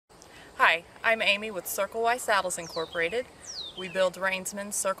Hi, I'm Amy with Circle Y Saddles Incorporated. We build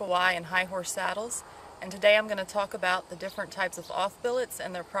Reinsman, Circle Y, and high horse saddles, and today I'm going to talk about the different types of off billets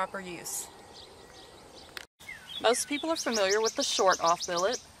and their proper use. Most people are familiar with the short off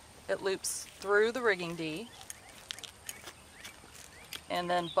billet. It loops through the rigging D and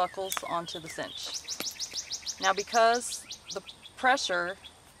then buckles onto the cinch. Now, because the pressure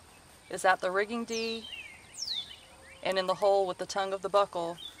is at the rigging D and in the hole with the tongue of the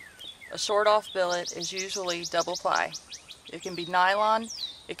buckle, a short off billet is usually double ply. It can be nylon,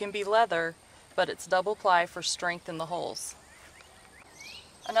 it can be leather, but it's double ply for strength in the holes.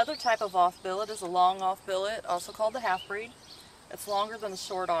 Another type of off billet is a long off billet, also called the half breed. It's longer than the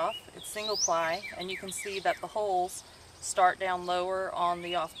short off, it's single ply, and you can see that the holes start down lower on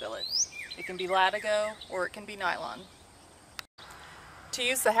the off billet. It can be latigo or it can be nylon. To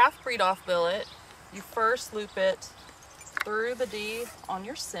use the half breed off billet, you first loop it through the D on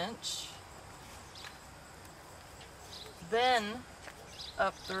your cinch, then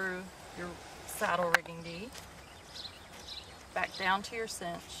up through your saddle rigging D, back down to your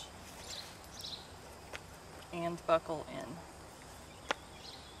cinch, and buckle in.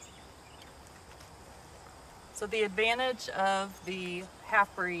 So the advantage of the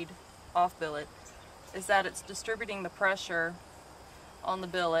half-breed off billet is that it's distributing the pressure on the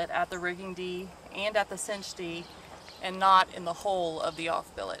billet at the rigging D and at the cinch D and not in the hole of the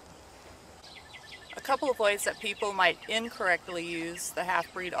off billet. A couple of ways that people might incorrectly use the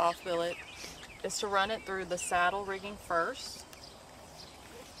half-breed off billet is to run it through the saddle rigging first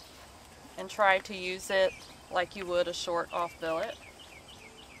and try to use it like you would a short off billet.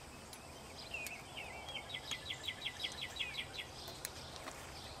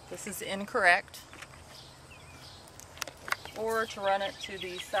 This is incorrect. Or to run it to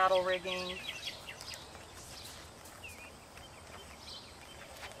the saddle rigging,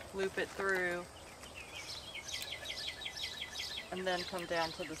 loop it through, and then come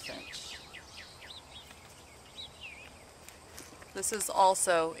down to the cinch. This is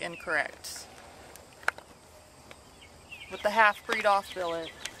also incorrect. With the half-breed off billet,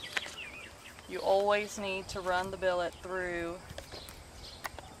 you always need to run the billet through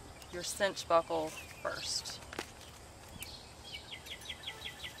your cinch buckle first,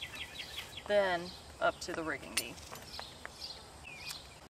 then up to the rigging D.